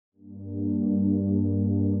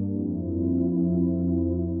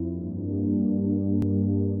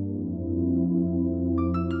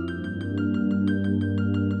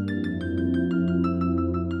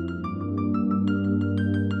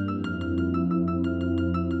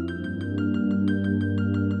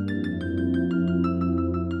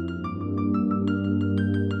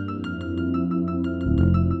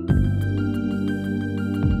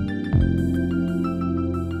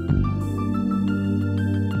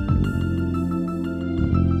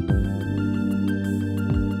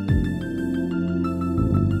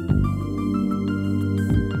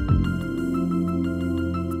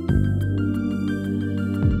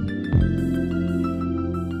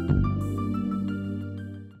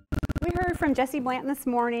from Jesse Blanton this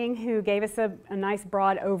morning, who gave us a nice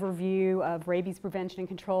broad overview of rabies prevention and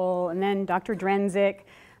control, and then Dr. Drenzik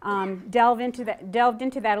delved into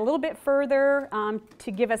that a little bit further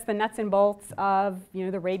to give us the nuts and bolts of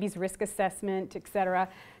the rabies risk assessment, et cetera.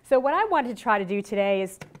 So what I wanted to try to do today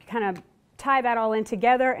is kind of tie that all in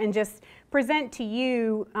together and just present to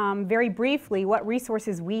you very briefly what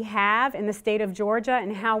resources we have in the state of Georgia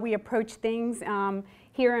and how we approach things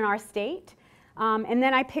here in our state. And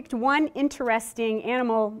then I picked one interesting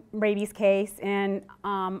animal rabies case and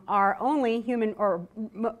our only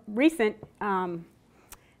recent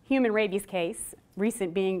human rabies case,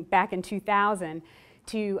 recent being back in 2000,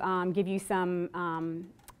 to give you some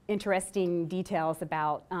interesting details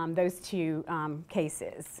about those two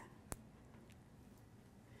cases.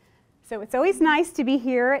 So it's always nice to be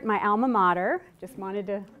here at my alma mater. Just wanted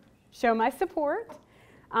to show my support.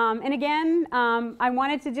 And again, I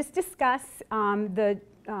wanted to just discuss the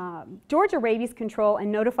Georgia rabies control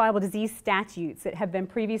and notifiable disease statutes that have been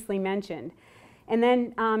previously mentioned. And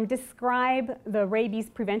then describe the rabies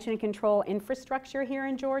prevention and control infrastructure here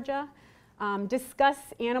in Georgia, discuss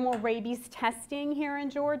animal rabies testing here in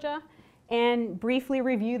Georgia, and briefly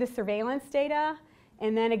review the surveillance data,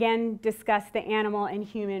 and then again discuss the animal and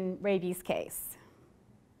human rabies case.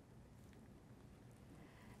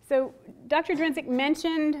 So Dr. Drenzik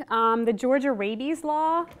mentioned the Georgia rabies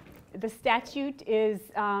law. The statute is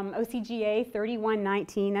OCGA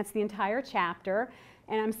 3119. That's the entire chapter.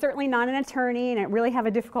 And I'm certainly not an attorney, and I really have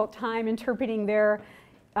a difficult time interpreting their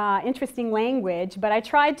interesting language, but I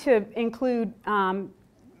tried to include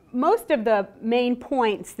most of the main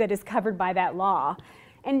points that is covered by that law.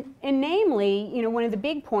 And namely, one of the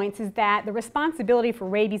big points is that the responsibility for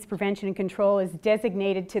rabies prevention and control is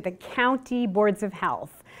designated to the county boards of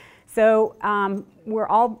health. So we're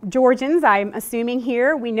all Georgians, I'm assuming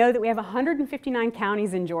here. We know that we have 159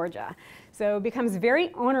 counties in Georgia. So it becomes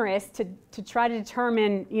very onerous to try to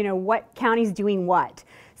determine, what county's doing what.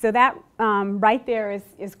 So that right there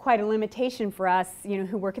is quite a limitation for us,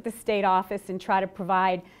 who work at the state office and try to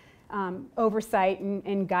provide oversight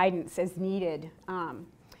and guidance as needed.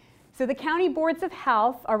 So the county boards of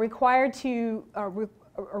health are required to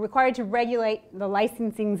regulate the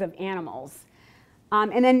licensings of animals.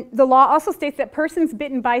 And then the law also states that persons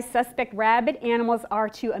bitten by suspect rabid animals are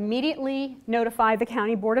to immediately notify the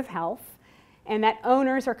county board of health, and that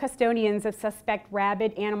owners or custodians of suspect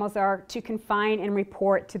rabid animals are to confine and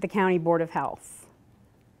report to the county board of health.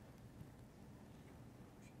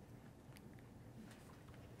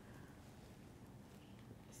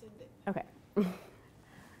 Okay.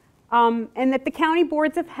 And that the county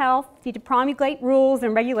boards of health need to promulgate rules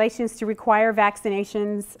and regulations to require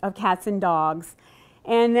vaccinations of cats and dogs.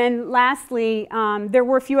 And then lastly, there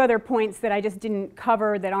were a few other points that I just didn't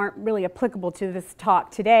cover that aren't really applicable to this talk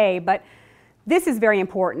today, but this is very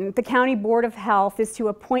important. The County Board of Health is to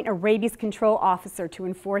appoint a rabies control officer to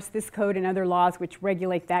enforce this code and other laws which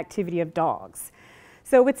regulate the activity of dogs.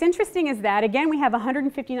 So what's interesting is that, again, we have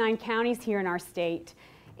 159 counties here in our state,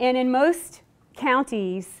 and in most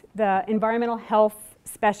counties, the environmental health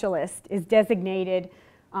specialist is designated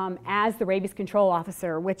as the rabies control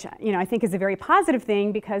officer, which I think is a very positive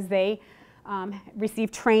thing because they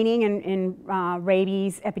receive training in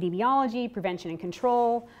rabies epidemiology, prevention and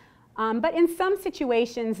control. But in some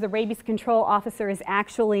situations, the rabies control officer is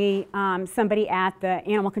actually somebody at the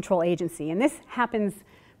animal control agency. And this happens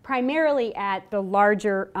primarily at the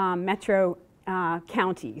larger metro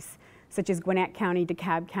counties, such as Gwinnett County,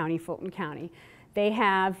 DeKalb County, Fulton County. They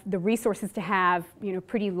have the resources to have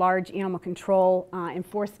pretty large animal control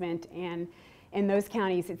enforcement, and in those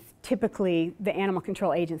counties it's typically the animal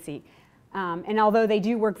control agency. And although they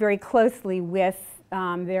do work very closely with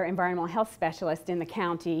their environmental health specialist in the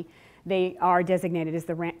county, they are designated as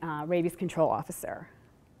the rabies control officer.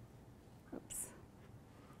 Oops.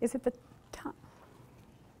 Is it the top?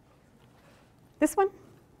 This one?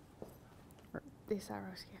 These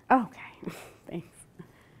arrows here. Oh, okay, thanks.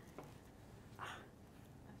 I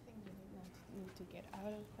think you need to get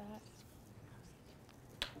out of that.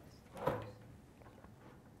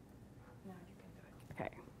 Now you can do it.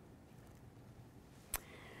 Okay.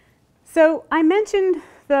 So I mentioned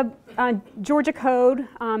the Georgia code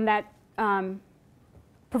that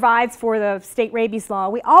provides for the state rabies law.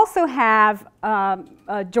 We also have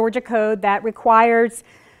a Georgia code that requires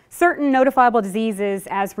certain notifiable diseases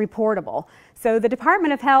as reportable. So the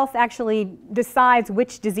Department of Health actually decides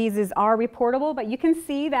which diseases are reportable, but you can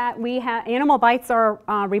see that we have animal bites are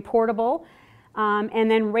reportable,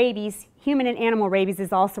 and then rabies, human and animal rabies,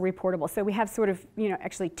 is also reportable. So we have sort of,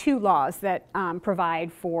 actually two laws that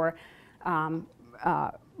provide for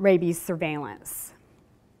rabies surveillance.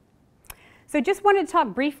 So just wanted to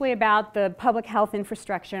talk briefly about the public health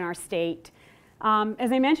infrastructure in our state.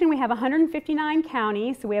 As I mentioned, we have 159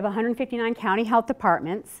 counties, so we have 159 county health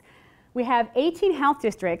departments. We have 18 health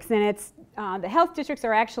districts, and the health districts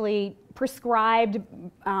are actually prescribed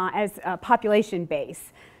as a population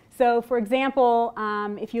base. So for example,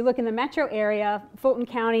 if you look in the metro area, Fulton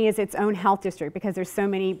County is its own health district because there's so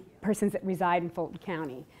many persons that reside in Fulton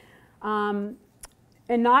County.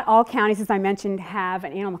 And not all counties, as I mentioned, have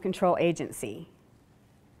an animal control agency.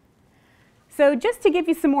 So just to give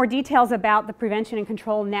you some more details about the prevention and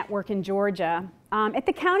control network in Georgia, at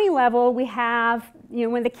the county level we have,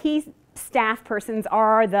 one of the key staff persons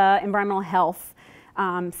are the environmental health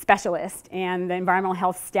specialist and the environmental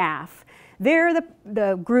health staff. They're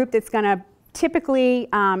the group that's going to typically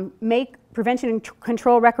make prevention and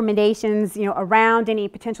control recommendations around any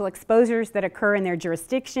potential exposures that occur in their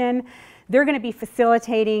jurisdiction. They're going to be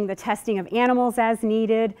facilitating the testing of animals as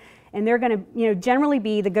needed, and they're going to generally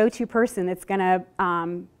be the go-to person that's going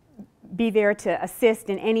to be there to assist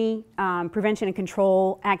in any prevention and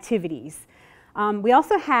control activities. We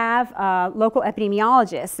also have local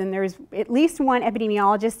epidemiologists, and there's at least one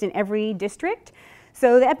epidemiologist in every district.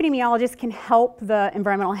 So the epidemiologist can help the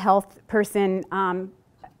environmental health person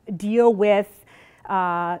deal with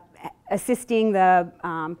assisting the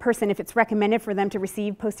person if it's recommended for them to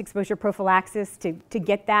receive post-exposure prophylaxis to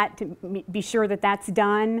get that, to be sure that that's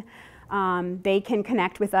done. They can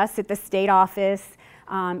connect with us at the state office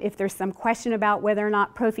if there's some question about whether or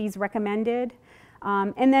not prophy is recommended.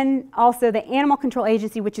 And then also the animal control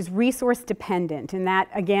agency, which is resource dependent, and that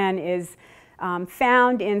again is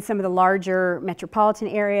found in some of the larger metropolitan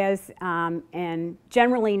areas and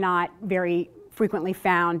generally not very frequently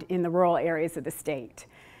found in the rural areas of the state.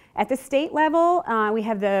 At the state level, we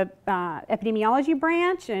have the epidemiology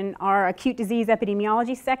branch and our acute disease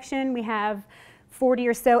epidemiology section. We have 40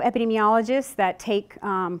 or so epidemiologists that take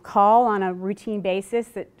call on a routine basis,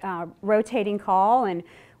 rotating call, and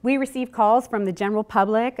we receive calls from the general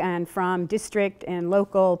public and from district and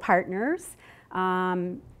local partners.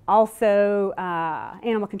 Also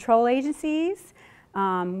animal control agencies.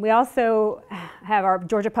 We also have our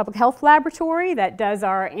Georgia Public Health Laboratory that does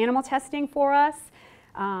our animal testing for us.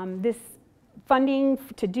 This funding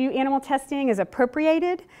to do animal testing is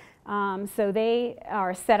appropriated, so they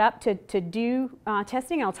are set up to do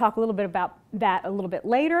testing. I'll talk a little bit about that a little bit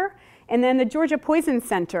later. And then the Georgia Poison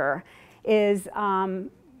Center is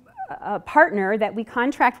a partner that we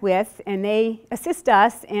contract with, and they assist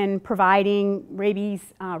us in providing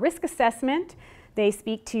rabies risk assessment. They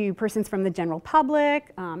speak to persons from the general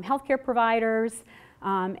public, healthcare providers,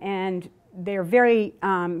 and they're very,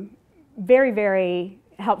 very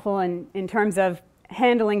helpful in terms of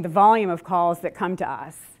handling the volume of calls that come to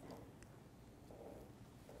us.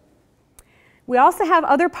 We also have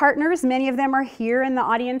other partners. Many of them are here in the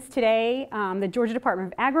audience today. The Georgia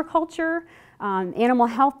Department of Agriculture, Animal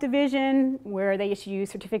Health Division, where they issue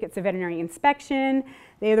certificates of veterinary inspection.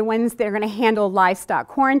 They're the ones that are going to handle livestock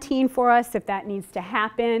quarantine for us if that needs to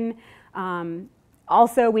happen.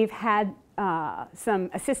 Also, we've had some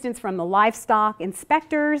assistance from the livestock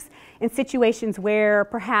inspectors in situations where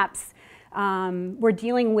perhaps we're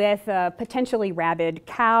dealing with a potentially rabid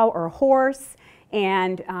cow or horse,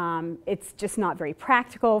 and it's just not very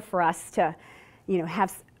practical for us to,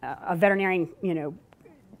 have a veterinarian,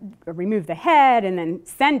 remove the head and then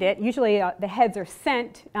send it. Usually the heads are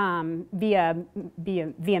sent via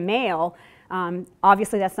mail.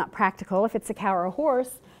 Obviously that's not practical if it's a cow or a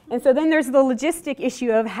horse. And so then there's the logistic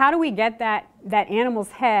issue of how do we get that animal's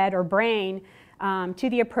head or brain to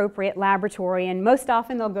the appropriate laboratory, and most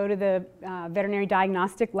often they'll go to the veterinary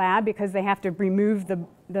diagnostic lab because they have to remove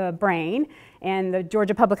the brain, and the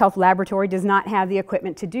Georgia Public Health Laboratory does not have the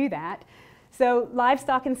equipment to do that. So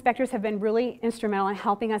livestock inspectors have been really instrumental in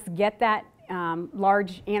helping us get that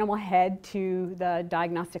large animal head to the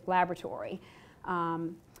diagnostic laboratory.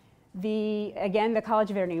 Again, the College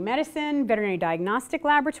of Veterinary Medicine, Veterinary Diagnostic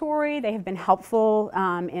Laboratory, they have been helpful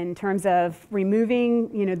in terms of removing,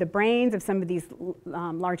 the brains of some of these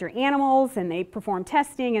larger animals, and they perform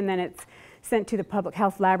testing, and then it's sent to the Public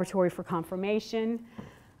Health Laboratory for confirmation.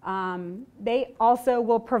 They also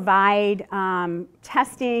will provide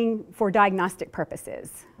testing for diagnostic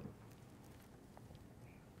purposes.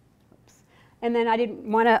 And then I didn't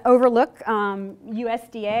want to overlook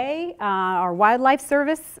USDA, our Wildlife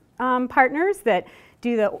Service partners that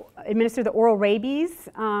administer the oral rabies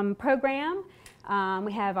program.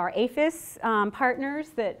 We have our APHIS partners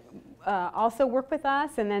that also work with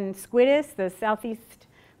us, and then SQUIDIS, the Southeast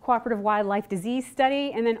Cooperative Wildlife Disease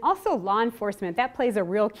Study, and then also law enforcement. That plays a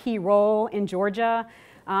real key role in Georgia.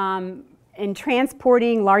 in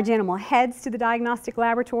transporting large animal heads to the diagnostic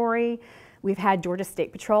laboratory. We've had Georgia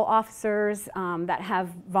State Patrol officers that have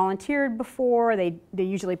volunteered before. They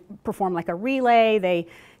usually perform like a relay. They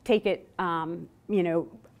take it, you know,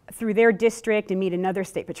 through their district and meet another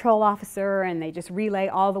State Patrol officer, and they just relay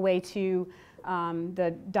all the way to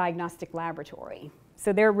the diagnostic laboratory.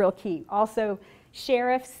 So they're real key. Also,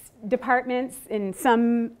 sheriff's departments in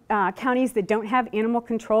some counties that don't have animal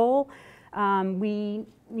control, we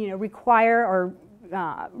require or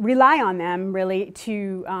rely on them really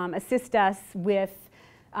to assist us with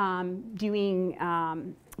doing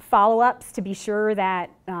follow-ups to be sure that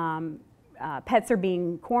pets are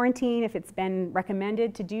being quarantined if it's been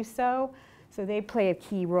recommended to do so. So they play a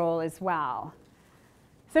key role as well.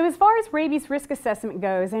 So as far as rabies risk assessment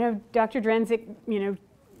goes, I know Dr. Drenzik,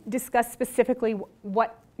 discussed specifically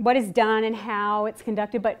what is done and how it's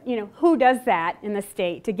conducted, but who does that in the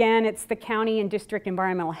state? Again, it's the county and district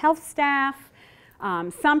environmental health staff,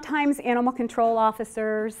 sometimes animal control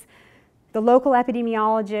officers, the local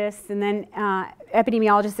epidemiologists, and then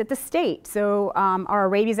epidemiologists at the state. So our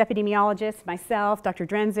rabies epidemiologist, myself, Dr.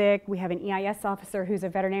 Drenzik, we have an EIS officer who's a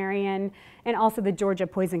veterinarian, and also the Georgia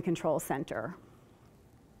Poison Control Center.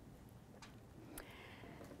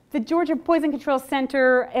 The Georgia Poison Control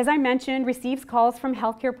Center, as I mentioned, receives calls from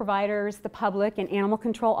healthcare providers, the public, and animal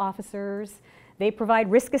control officers. They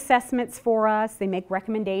provide risk assessments for us. They make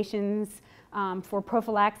recommendations for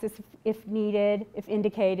prophylaxis if needed, if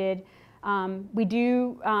indicated. We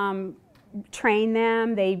do train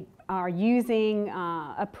them. They are using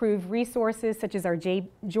approved resources such as our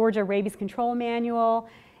Georgia Rabies Control Manual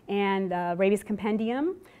and Rabies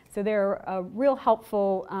Compendium. So they're a real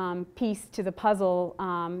helpful piece to the puzzle.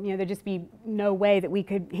 There'd just be no way that we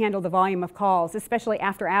could handle the volume of calls, especially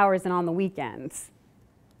after hours and on the weekends.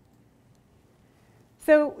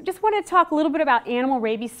 So just wanted to talk a little bit about animal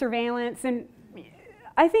rabies surveillance. And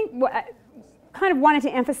I think what I kind of wanted to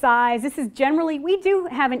emphasize, this is generally, we do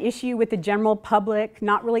have an issue with the general public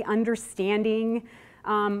not really understanding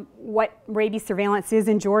what rabies surveillance is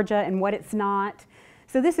in Georgia and what it's not.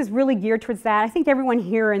 So this is really geared towards that. I think everyone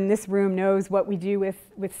here in this room knows what we do with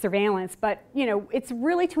surveillance, but it's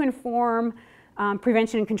really to inform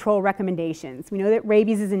prevention and control recommendations. We know that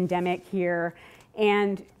rabies is endemic here,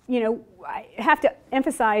 and I have to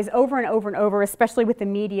emphasize over and over and over, especially with the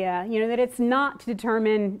media, that it's not to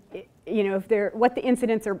determine what the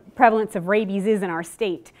incidence or prevalence of rabies is in our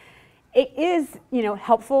state. It is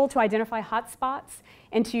helpful to identify hotspots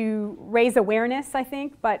and to raise awareness, I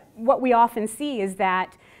think, but what we often see is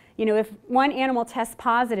that if one animal tests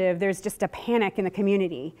positive, there's just a panic in the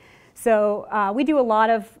community. So we do a lot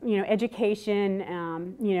of education,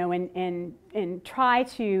 and try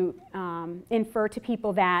to infer to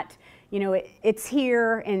people that it's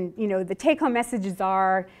here, and the take-home messages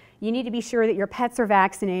are you need to be sure that your pets are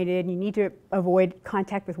vaccinated. You need to avoid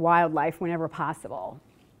contact with wildlife whenever possible.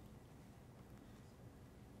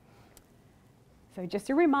 So just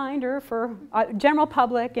a reminder for general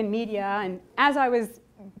public and media, and as I was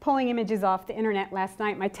pulling images off the internet last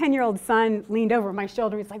night, my 10-year-old son leaned over my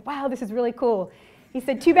shoulder. He's like, wow, this is really cool. He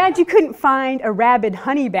said, too bad you couldn't find a rabid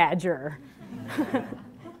honey badger.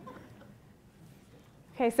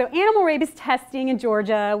 Okay, so animal rabies testing in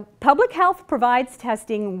Georgia. Public health provides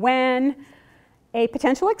testing when a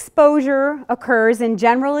potential exposure occurs, and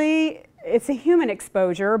generally it's a human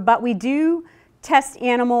exposure, but we do test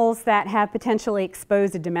animals that have potentially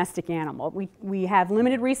exposed a domestic animal. We have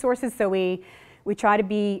limited resources, so we try to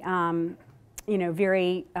be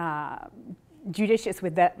very judicious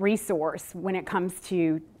with that resource when it comes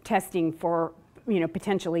to testing for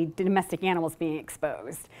potentially domestic animals being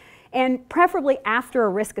exposed, and preferably after a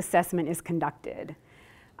risk assessment is conducted.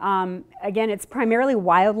 Again, it's primarily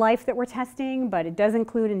wildlife that we're testing, but it does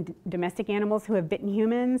include domestic animals who have bitten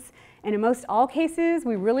humans. And in most all cases,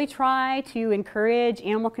 we really try to encourage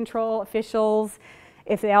animal control officials,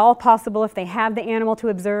 if at all possible, if they have the animal to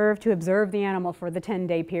observe the animal for the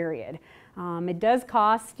 10-day period. It does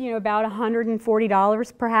cost about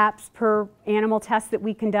 $140 perhaps per animal test that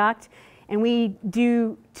we conduct. And we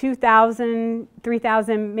do 2,000,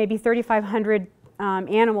 3,000, maybe 3,500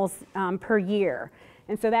 animals per year.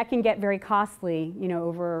 And so that can get very costly,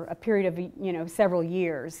 over a period of, several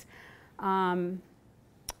years.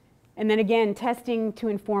 And then again, testing to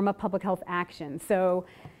inform a public health action. So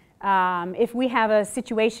if we have a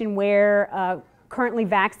situation where a currently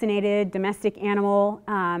vaccinated domestic animal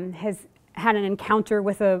has had an encounter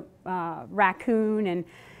with a raccoon, and,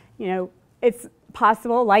 it's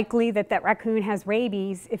possible, likely, that that raccoon has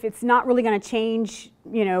rabies, if it's not really going to change,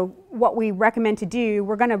 what we recommend to do,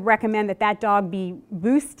 we're going to recommend that that dog be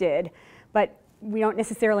boosted. But we don't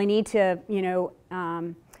necessarily need to,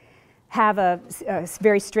 have a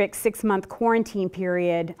very strict 6-month quarantine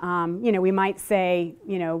period. We might say,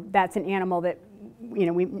 that's an animal that,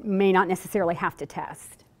 we may not necessarily have to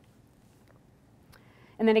test.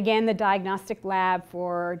 And then again, the diagnostic lab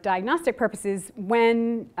for diagnostic purposes,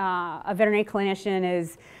 when a veterinary clinician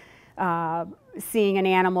is seeing an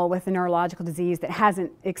animal with a neurological disease that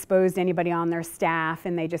hasn't exposed anybody on their staff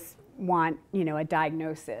and they just want, a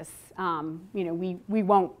diagnosis, we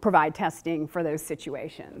won't provide testing for those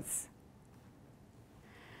situations.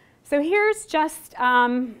 So here's just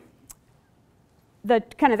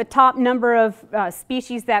the top number of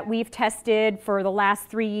species that we've tested for the last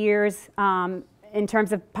 3 years in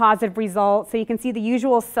terms of positive results. So you can see the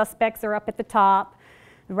usual suspects are up at the top: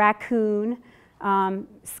 raccoon,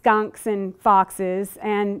 skunks, and foxes.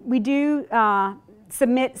 And we do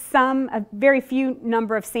submit a very few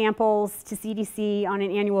number of samples to CDC on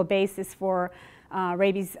an annual basis for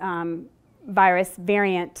rabies virus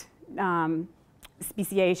variant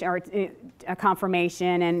speciation or a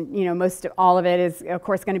confirmation, and most of all of it is of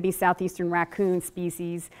course going to be southeastern raccoon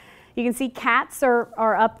species. You can see cats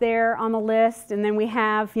are up there on the list, and then we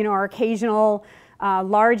have our occasional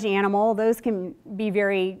large animal. Those can be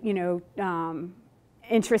very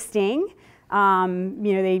interesting.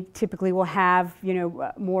 They typically will have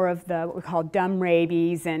more of the what we call dumb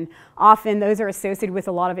rabies, and often those are associated with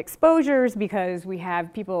a lot of exposures because we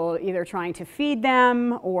have people either trying to feed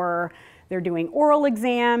them or they're doing oral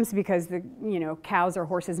exams because the cows or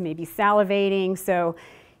horses may be salivating. So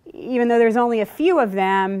even though there's only a few of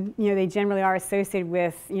them, they generally are associated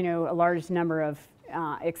with a large number of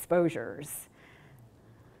exposures.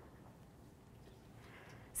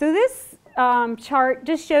 So this chart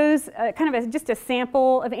just shows just a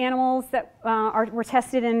sample of animals that were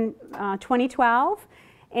tested in 2012.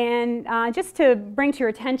 And just to bring to your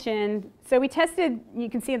attention, so we tested, you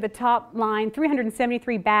can see at the top line,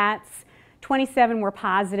 373 bats, 27 were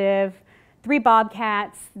positive, 3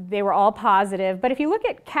 bobcats, they were all positive. But if you look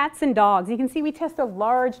at cats and dogs, you can see we test a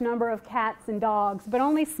large number of cats and dogs, but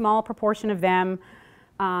only a small proportion of them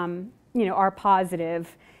are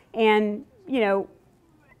positive. And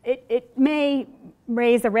it may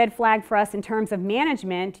raise a red flag for us in terms of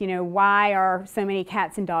management. Why are so many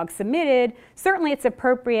cats and dogs submitted? Certainly it's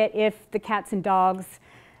appropriate if the cats and dogs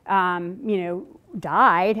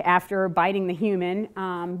died after biting the human,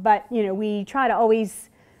 but we try to always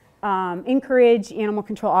encourage animal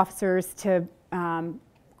control officers to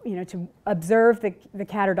to observe the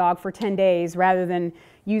cat or dog for 10 days rather than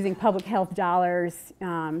using public health dollars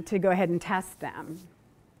to go ahead and test them.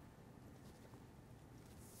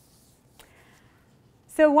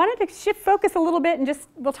 So I wanted to shift focus a little bit and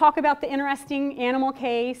we'll talk about the interesting animal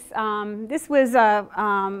case. This was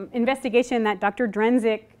an investigation that Dr.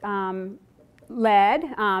 Drenzik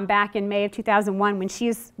led back in May of 2001 when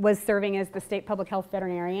she was serving as the state public health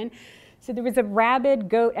veterinarian. So there was a rabid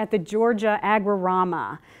goat at the Georgia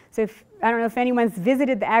Agri-Rama. So I don't know if anyone's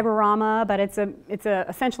visited the Agri-Rama, but it's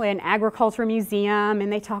essentially an agriculture museum,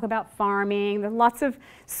 and they talk about farming. There's lots of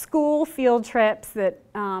school field trips that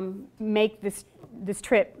make this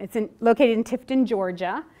trip. It's located in Tifton,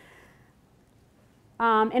 Georgia.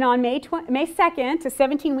 And on May 2nd, a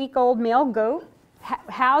 17-week-old male goat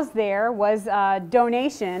housed there was a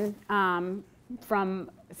donation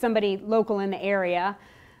from somebody local in the area.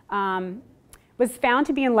 Was found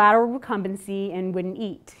to be in lateral recumbency and wouldn't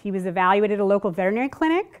eat. He was evaluated at a local veterinary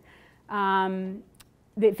clinic.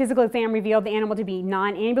 The physical exam revealed the animal to be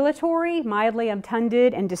non-ambulatory, mildly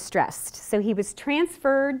obtunded, and distressed. So he was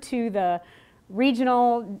transferred to the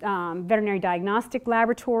regional veterinary diagnostic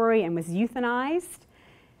laboratory and was euthanized.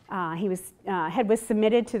 Head was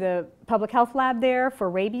submitted to the public health lab there for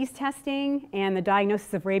rabies testing, and the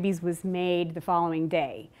diagnosis of rabies was made the following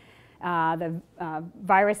day. The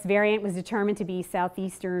virus variant was determined to be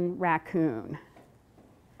southeastern raccoon.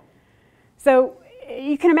 So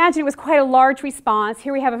you can imagine it was quite a large response.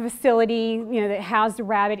 Here we have a facility that housed a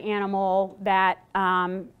rabid animal that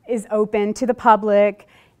is open to the public,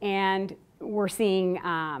 and we're seeing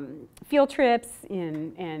field trips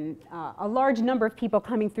and a large number of people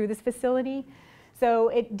coming through this facility. So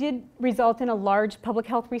it did result in a large public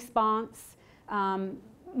health response. One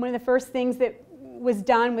of the first things that was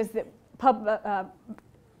done was that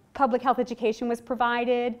public health education was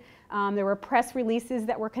provided. There were press releases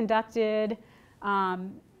that were conducted.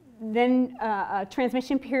 Then a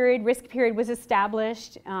transmission period, risk period was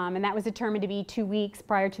established, and that was determined to be 2 weeks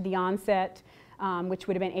prior to the onset, which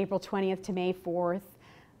would have been April 20th to May 4th.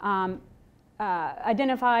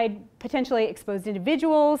 identified potentially exposed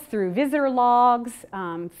individuals through visitor logs,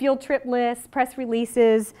 field trip lists, press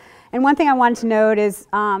releases. And one thing I wanted to note is,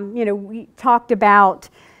 you know, we talked about,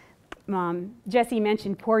 Jesse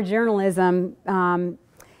mentioned poor journalism.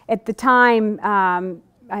 At the time,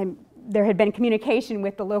 there had been communication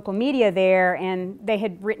with the local media there, and they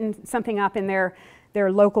had written something up in their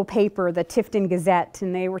local paper, the Tifton Gazette,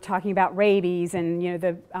 and they were talking about rabies and, you know,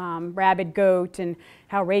 the rabid goat and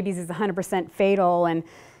how rabies is 100% fatal. And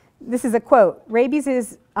this is a quote: "Rabies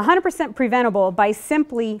is 100% preventable by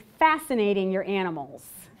simply fascinating your animals."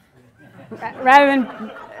 Rather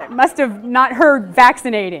than, must have not heard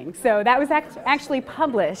vaccinating. So that was actually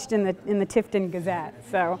published in the Tifton Gazette.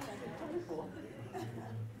 So,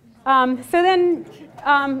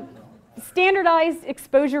 standardized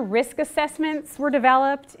exposure risk assessments were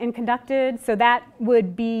developed and conducted. So that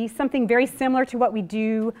would be something very similar to what we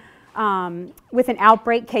do with an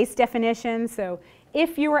outbreak case definition. So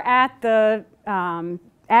if you were at the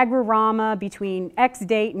agrorama between X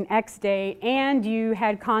date and X date, and you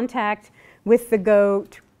had contact with the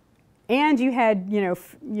goat, and you had, you know,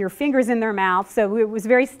 your fingers in their mouth, so it was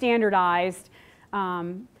very standardized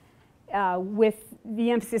with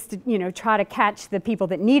the emphasis to, you know, try to catch the people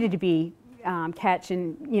that needed to be catch,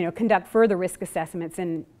 and, you know, conduct further risk assessments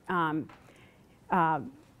and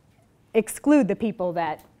exclude the people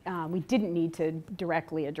that we didn't need to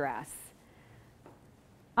directly address.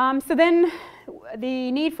 So then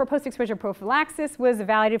the need for post-exposure prophylaxis was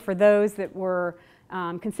evaluated for those that were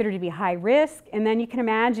considered to be high risk, and then you can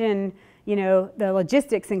imagine, you know, the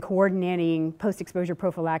logistics in coordinating post-exposure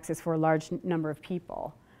prophylaxis for a large number of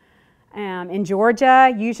people. In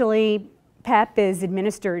Georgia, usually PEP is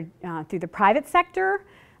administered through the private sector,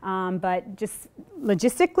 but just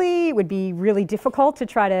logistically it would be really difficult to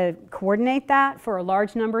try to coordinate that for a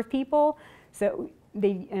large number of people. So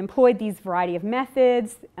they employed these variety of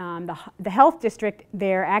methods. The health district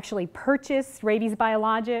there actually purchased rabies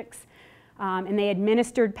biologics, and they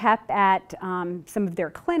administered PEP at some of their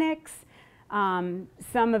clinics.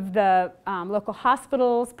 Some of the local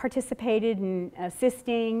hospitals participated in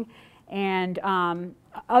assisting, and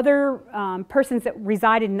other persons that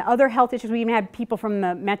resided in other health districts. We even had people from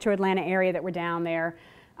the metro Atlanta area that were down there,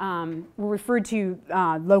 were referred to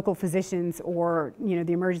local physicians or, you know,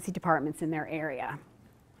 the emergency departments in their area.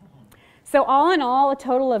 So all in all, a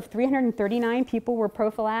total of 339 people were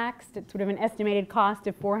prophylaxed at sort of an estimated cost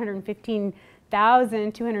of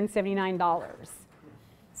 $415,279.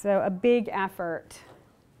 So a big effort.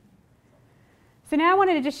 So now I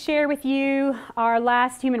wanted to just share with you our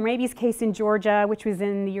last human rabies case in Georgia, which was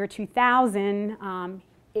in the year 2000.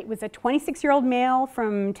 It was a 26-year-old male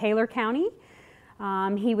from Taylor County.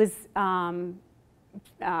 He was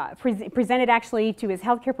presented actually to his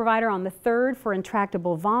healthcare provider on the 3rd for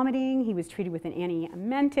intractable vomiting. He was treated with an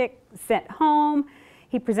antiemetic, sent home.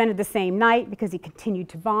 He presented the same night because he continued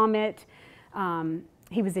to vomit.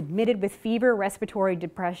 He was admitted with fever, respiratory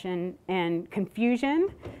depression, and confusion.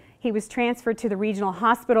 He was transferred to the regional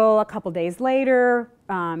hospital a couple days later,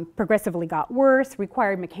 progressively got worse,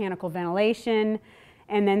 required mechanical ventilation,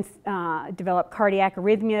 and then developed cardiac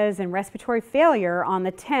arrhythmias and respiratory failure on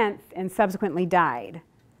the 10th and subsequently died.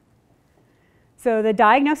 So the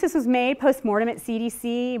diagnosis was made post-mortem at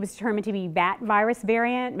CDC. It was determined to be bat virus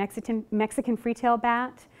variant, Mexican free-tail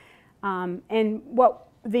bat. And what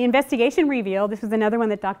the investigation revealed, this was another one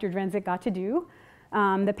that Dr. Drenzik got to do.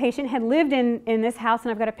 The patient had lived in this house,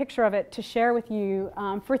 and I've got a picture of it to share with you,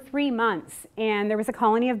 for 3 months. And there was a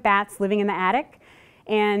colony of bats living in the attic.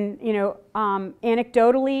 And, you know,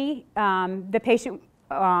 anecdotally, the patient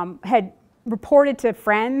had reported to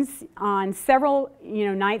friends on several, you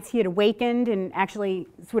know, nights he had awakened and actually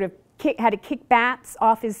sort of had to kick bats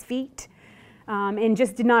off his feet, and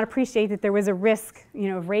just did not appreciate that there was a risk, you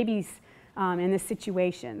know, of rabies in this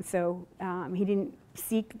situation. So he didn't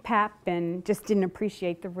seek PEP and just didn't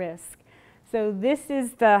appreciate the risk. So this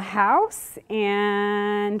is the house,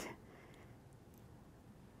 and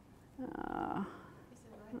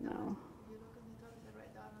no.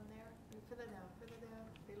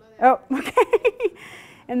 Oh, okay.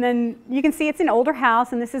 And then you can see it's an older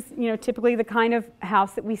house, and this is, you know, typically the kind of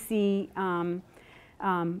house that we see, you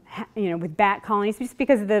know, with bat colonies, just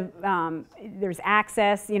because of the there's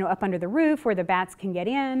access, you know, up under the roof where the bats can get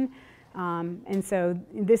in, and so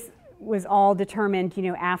this was all determined, you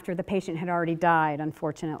know, after the patient had already died,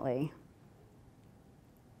 unfortunately.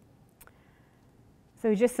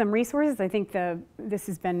 So just some resources. I think this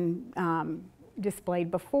has been displayed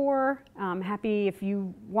before. Happy if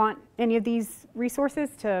you want any of these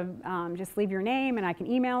resources to just leave your name and I can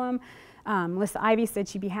email them. Melissa Ivy said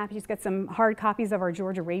she'd be happy. She's got some hard copies of our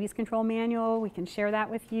Georgia Rabies Control Manual. We can share that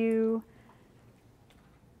with you.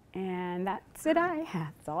 And that's it.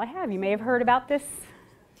 That's all I have. You may have heard about this.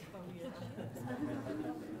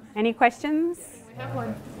 Any questions? We have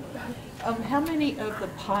one. How many of the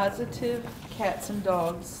positive cats and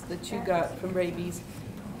dogs that you got from rabies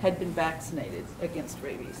had been vaccinated against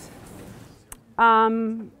rabies?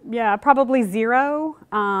 Yeah, probably 0.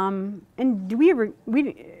 And we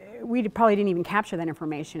probably didn't even capture that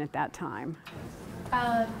information at that time.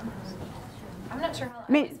 I'm not sure how, at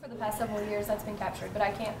least for the past several years that's been captured, but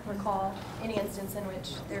I can't recall any instance in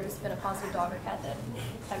which there's been a positive dog or cat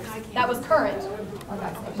that was current.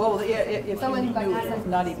 Well, if you Someone knew hasn't- it,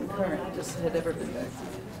 not even current, just had ever been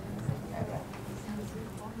vaccinated.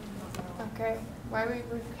 Okay. Why we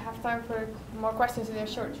have time for more questions in their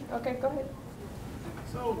short. Okay, go ahead.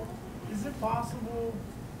 So, is it possible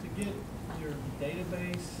to get your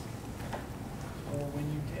database, or when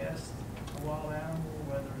you test a wild animal,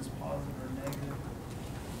 whether it's positive or negative,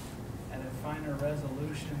 at a finer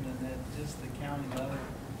resolution than at just the county level?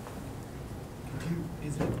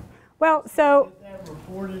 Is it Well, so get that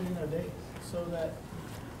reported in a day so that?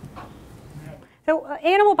 So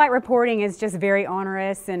animal bite reporting is just very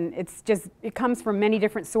onerous, and it comes from many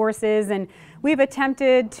different sources, and we've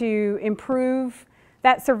attempted to improve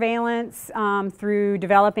that surveillance through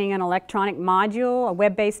developing an electronic module, a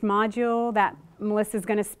web-based module that Melissa's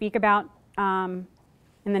going to speak about in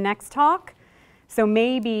the next talk. So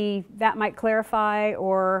maybe that might clarify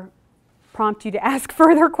or prompt you to ask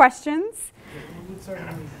further questions. We would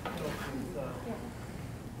certainly help with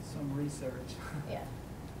some research. Yeah.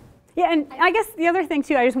 Yeah, and I guess the other thing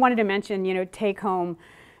too, I just wanted to mention, take-home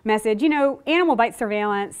message. Animal bite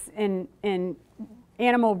surveillance and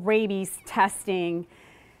animal rabies testing,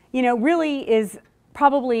 really is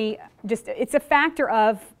probably it's a factor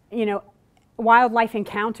of, wildlife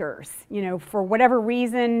encounters. For whatever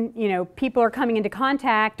reason, people are coming into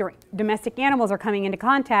contact, or domestic animals are coming into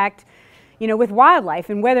contact, with wildlife,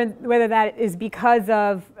 and whether that is because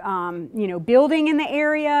of, building in the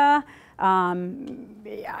area.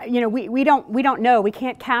 We don't know. We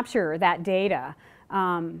can't capture that data.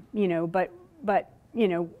 But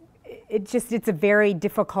it's a very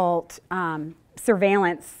difficult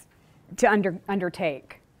surveillance to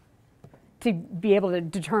undertake, to be able to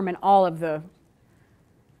determine all of the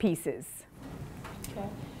pieces. Okay.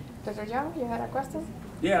 Dr. Zhao, you had a question?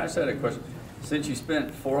 Yeah, I just had a question. Since you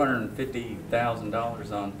spent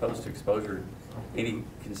 $450,000 on post-exposure, any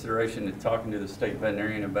consideration in talking to the state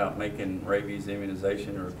veterinarian about making rabies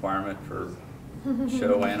immunization a requirement for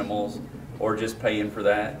show animals, or just paying for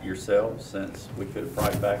that yourselves, since we could have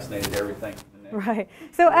probably vaccinated everything in the next Right.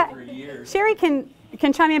 So 3 years? Sherry can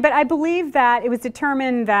chime in, but I believe that it was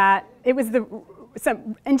determined that it was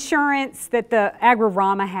some insurance that the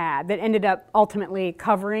Agri-Rama had that ended up ultimately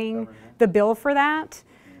covering the bill for that.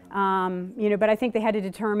 But I think they had to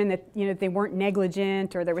determine that they weren't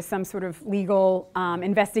negligent, or there was some sort of legal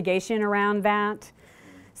investigation around that.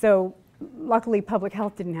 So luckily, public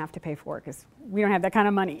health didn't have to pay for it, because we don't have that kind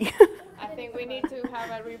of money. I think we need to have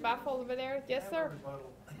a rebuttal over there. Yes, sir.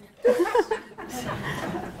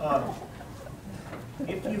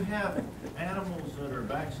 If you have animals that are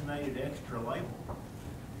vaccinated extra label,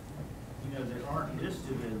 that aren't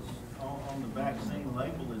listed as on the vaccine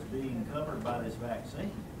label as being covered by this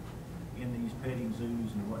vaccine in these petting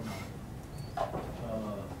zoos and whatnot,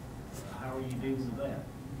 how are you dealing with that?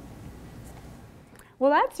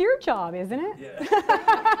 Well, that's your job, isn't it? Yeah.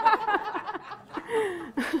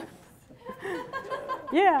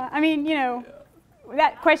 Yeah, I mean,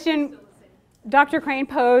 that question, Dr. Crane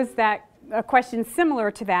posed a question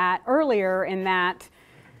similar to that earlier, in that,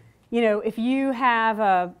 if you have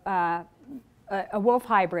a wolf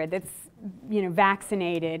hybrid that's,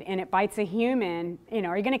 vaccinated and it bites a human,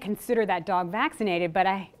 are you going to consider that dog vaccinated? But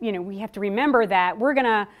we have to remember that we're going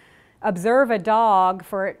to observe a dog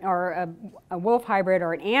or a wolf hybrid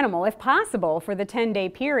or an animal, if possible, for the 10-day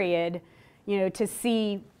period, to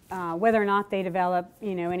see whether or not they develop,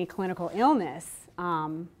 any clinical illness.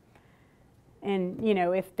 And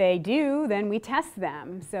if they do, then we test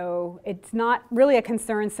them. So it's not really a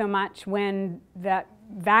concern so much when that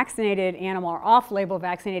vaccinated animal or off-label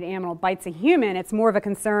vaccinated animal bites a human. It's more of a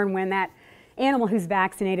concern when that animal who's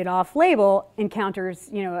vaccinated off-label encounters,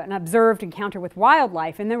 an observed encounter with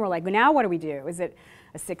wildlife. And then we're like, well, now what do we do? Is it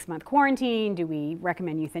a 6-month quarantine? Do we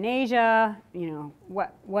recommend euthanasia?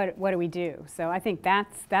 What do we do? So I think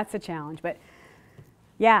that's a challenge. But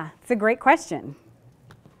yeah, it's a great question.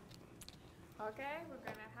 okay?